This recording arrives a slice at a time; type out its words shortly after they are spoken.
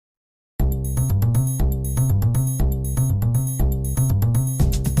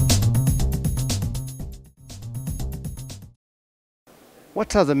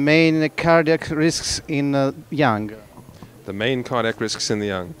What are the main cardiac risks in young? The main cardiac risks in the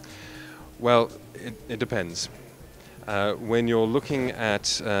young? Well, it depends. When you're looking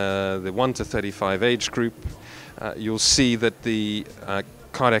at the 1 to 35 age group, you'll see that the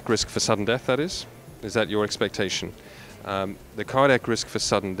cardiac risk for sudden death, is that your expectation? The cardiac risk for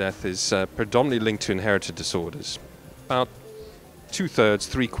sudden death is predominantly linked to inherited disorders. About 2/3,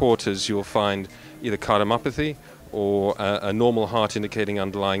 3/4 you'll find either cardiomyopathy or a normal heart indicating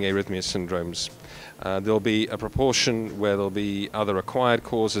underlying arrhythmia syndromes. There'll be a proportion where there'll be other acquired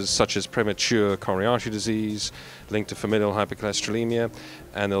causes such as premature coronary artery disease linked to familial hypercholesterolemia,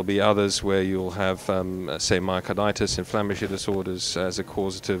 and there'll be others where you'll have, say, myocarditis, inflammatory disorders as a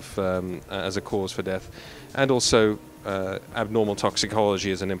cause for death, and also abnormal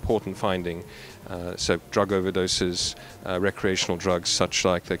toxicology is an important finding. So drug overdoses, recreational drugs such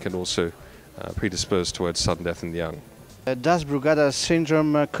like they can also predispose towards sudden death in the young. Does Brugada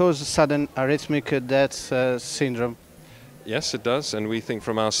syndrome cause sudden arrhythmic death syndrome? Yes, it does, and we think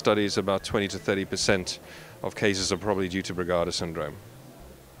from our studies about 20 to 30% of cases are probably due to Brugada syndrome.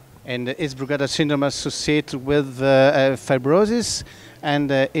 And is Brugada syndrome associated with fibrosis,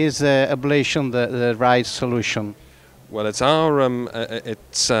 and is ablation the right solution? Well, it's our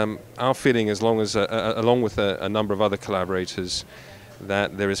feeling, along with a number of other collaborators,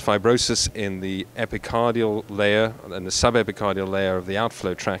 that there is fibrosis in the epicardial layer and the subepicardial layer of the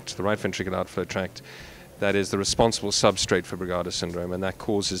outflow tract, the right ventricular outflow tract, that is the responsible substrate for Brugada syndrome, and that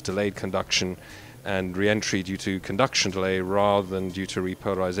causes delayed conduction and re-entry due to conduction delay rather than due to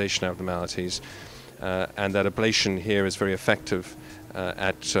repolarization abnormalities. And that ablation here is very effective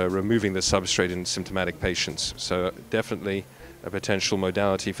at removing the substrate in symptomatic patients. So definitely a potential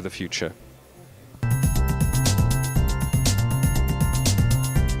modality for the future.